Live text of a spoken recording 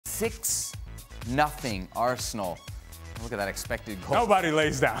6-0 Arsenal. Look at that expected goal. Nobody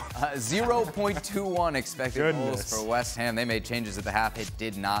lays down. 0.21 expected goals Goodness. for West Ham. They made changes at the half. It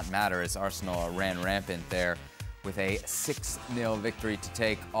did not matter as Arsenal ran rampant there with a 6-0 victory to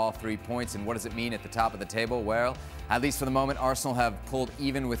take all 3 points. And what does it mean at the top of the table? Well, at least for the moment, Arsenal have pulled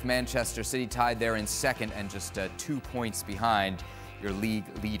even with Manchester City, tied there in second and just 2 points behind your league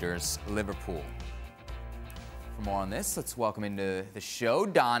leaders, Liverpool. For more on this, let's welcome into the show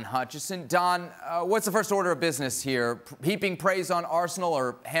Don Hutchison. Don, what's the first order of business here? Heaping praise on Arsenal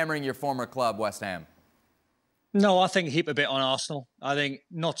or hammering your former club, West Ham? No, I think heap a bit on Arsenal. I think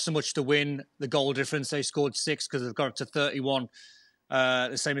not so much to win the goal difference. They scored 6 because they've got up to 31,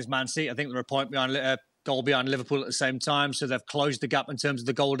 the same as Man City. I think they're a point behind, goal behind Liverpool at the same time, so they've closed the gap in terms of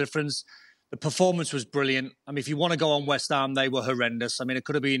the goal difference. The performance was brilliant. I mean, if you want to go on West Ham, they were horrendous. I mean, it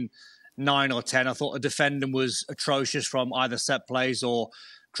could have been 9 or 10. I thought the defending was atrocious from either set plays or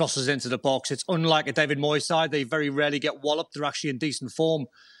crosses into the box. It's unlike a David Moyes side. They very rarely get walloped. They're actually in decent form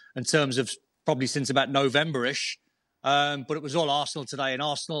in terms of probably since about November-ish. But it was all Arsenal today. And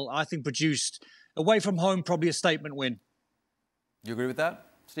Arsenal, I think, produced, away from home, probably a statement win. You agree with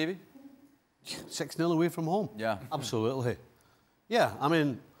that, Stevie? 6-0 away from home? Yeah. Absolutely. Yeah, I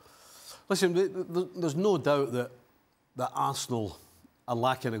mean, listen, there's no doubt that Arsenal are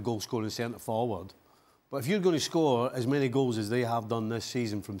lacking a goal-scoring centre-forward. But if you're going to score as many goals as they have done this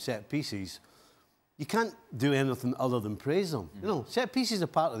season from set pieces, you can't do anything other than praise them. You know, set pieces are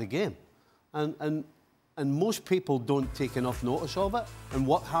part of the game. And most people don't take enough notice of it and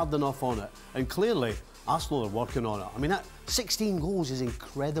work hard enough on it. And clearly, Arsenal are working on it. I mean, that 16 goals is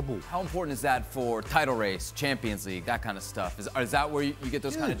incredible. How important is that for title race, Champions League, that kind of stuff? Is that where you get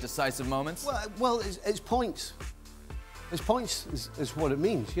those kind of decisive moments? Well, it's points. It's points is what it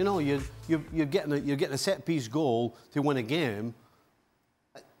means. You know, you're getting a set piece goal to win a game.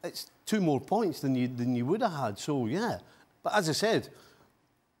 It's 2 more points than you would have had. So yeah, but as I said,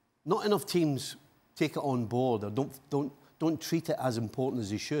 not enough teams take it on board or don't treat it as important as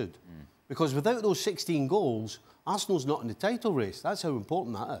they should. Because without those 16 goals, Arsenal's not in the title race. That's how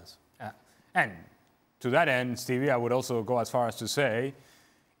important that is. And to that end, Stevie, I would also go as far as to say,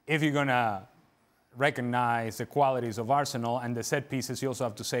 if you're going to recognize the qualities of Arsenal and the set pieces, you also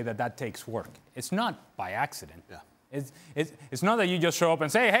have to say that takes work. It's not by accident. Yeah. It's not that you just show up and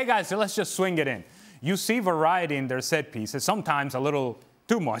say, hey, guys, let's just swing it in. You see variety in their set pieces, sometimes a little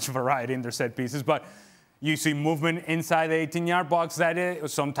too much variety in their set pieces, but you see movement inside the 18-yard box.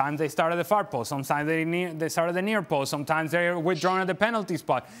 Sometimes they start at the far post. Sometimes they start at the near post. Sometimes they're withdrawn at the penalty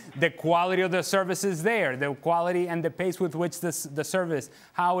spot. The quality of the service is there. The quality and the pace with which the service,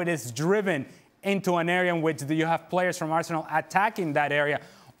 how it is driven into an area in which you have players from Arsenal attacking that area.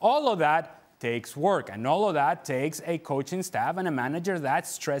 All of that takes work, and all of that takes a coaching staff and a manager that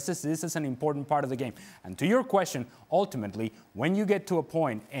stresses this as an important part of the game. And to your question, ultimately, when you get to a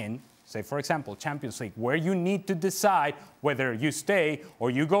point in, say, for example, Champions League, where you need to decide whether you stay or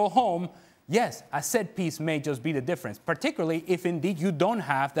you go home, yes, a set piece may just be the difference, particularly if indeed you don't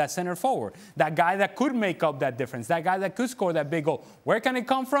have that center forward, that guy that could make up that difference, that guy that could score that big goal. Where can it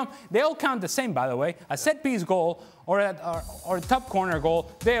come from? They all count the same, by the way. A set piece goal or a top corner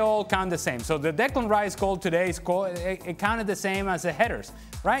goal, they all count the same. So the Declan Rice goal today, it counted the same as the headers,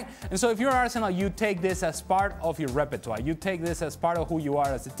 right? And so if you're Arsenal, you take this as part of your repertoire. You take this as part of who you are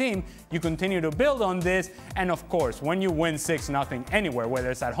as a team. You continue to build on this. And of course, when you win 6-0 anywhere,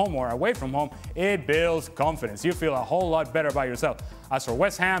 whether it's at home or away from home, it builds confidence. You feel a whole lot better about yourself. As for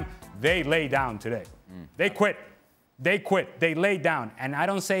West Ham, they lay down today. They quit. They quit. They laid down. And I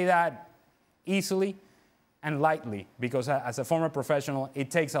don't say that easily and lightly, because as a former professional, it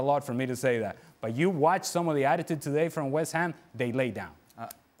takes a lot for me to say that. But you watch some of the attitude today from West Ham, they lay down.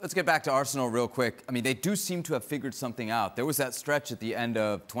 Let's get back to Arsenal real quick. I mean, they do seem to have figured something out. There was that stretch at the end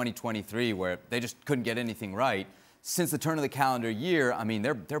of 2023 where they just couldn't get anything right. Since the turn of the calendar year, I mean,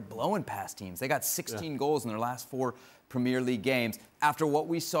 they're blowing past teams. They got 16 goals in their last 4 Premier League games. After what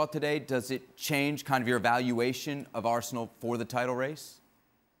we saw today, does it change kind of your evaluation of Arsenal for the title race?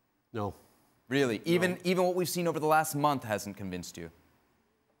 No. Really? Even what we've seen over the last month hasn't convinced you?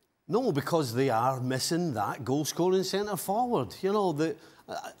 No, because they are missing that goal-scoring centre-forward. You know,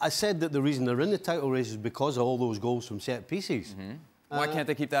 I said that the reason they're in the title race is because of all those goals from set pieces. Why can't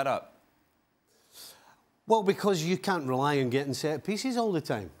they keep that up? Well, because you can't rely on getting set pieces all the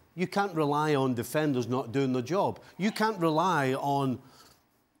time. You can't rely on defenders not doing their job. You can't rely on,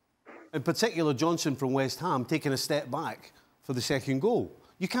 in particular, Johnson from West Ham taking a step back for the second goal.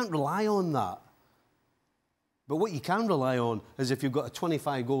 You can't rely on that. But what you can rely on is if you've got a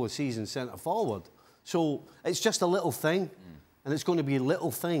 25-goal-a-season centre-forward. So it's just a little thing. And it's going to be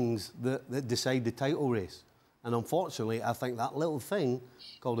little things that decide the title race. And unfortunately, I think that little thing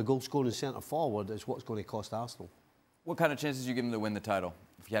called a goal-scoring centre-forward is what's going to cost Arsenal. What kind of chances do you give them to win the title,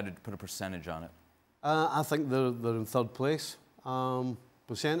 if you had to put a percentage on it? I think they're in third place.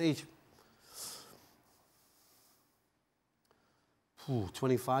 Percentage?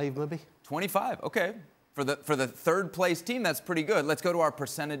 25 maybe. 25, okay. For the third place team, that's pretty good. Let's go to our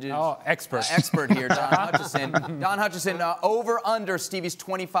percentages. Oh, expert Here, Don Hutchison. Don Hutchison, over/under Stevie's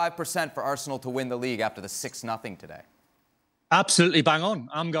 25% for Arsenal to win the league after the 6-0 today. Absolutely bang on.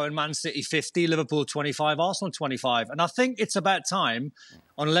 I'm going Man City 50, Liverpool 25, Arsenal 25. And I think it's about time,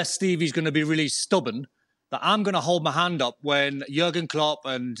 unless Stevie's going to be really stubborn, that I'm going to hold my hand up when Jurgen Klopp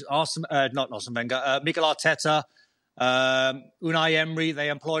and Mikel Arteta, Unai Emery, they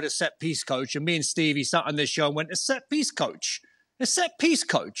employed a set-piece coach. And me and Stevie sat on this show and went, a set-piece coach? A set-piece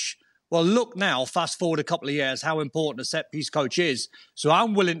coach? Well, look now, fast forward a couple of years, how important a set-piece coach is. So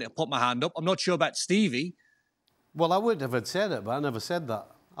I'm willing to put my hand up. I'm not sure about Stevie. Well, I wouldn't have said it, but I never said that.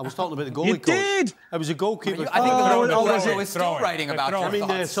 I was talking about the goalie you coach. did! It was a goalkeeper. I think the throwing is still writing about your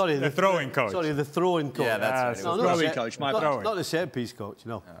thoughts. Sorry, the throwing coach. Sorry, the throwing coach. Yeah, that's right. The throwing coach, my bad. Not the set-piece coach,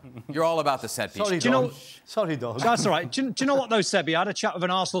 no. You're all about the set piece. Sorry, Do you know, Sorry, Dog. That's all right. Do you know what, though, Sebi? I had a chat with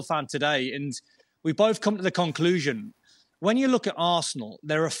an Arsenal fan today, and we both come to the conclusion, when you look at Arsenal,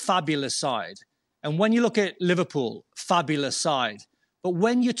 they're a fabulous side. And when you look at Liverpool, fabulous side. But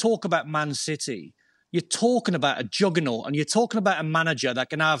when you talk about Man City, you're talking about a juggernaut, and you're talking about a manager that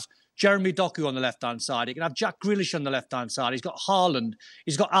can have Jeremy Doku on the left-hand side. He can have Jack Grealish on the left-hand side. He's got Haaland.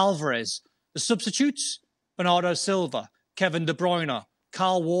 He's got Alvarez. The substitutes, Bernardo Silva, Kevin De Bruyne,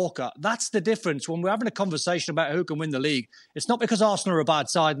 Kyle Walker. That's the difference. When we're having a conversation about who can win the league, it's not because Arsenal are a bad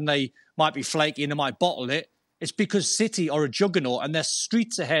side and they might be flaky and they might bottle it. It's because City are a juggernaut and they're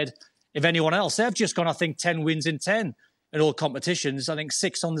streets ahead of anyone else. They've just gone, I think, 10 wins in 10 in all competitions. I think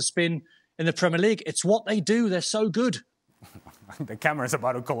 6 on the spin in the Premier League. It's what they do. They're so good. The camera's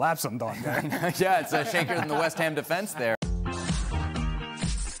about to collapse on Don. Yeah, it's shakier than the West Ham defense there.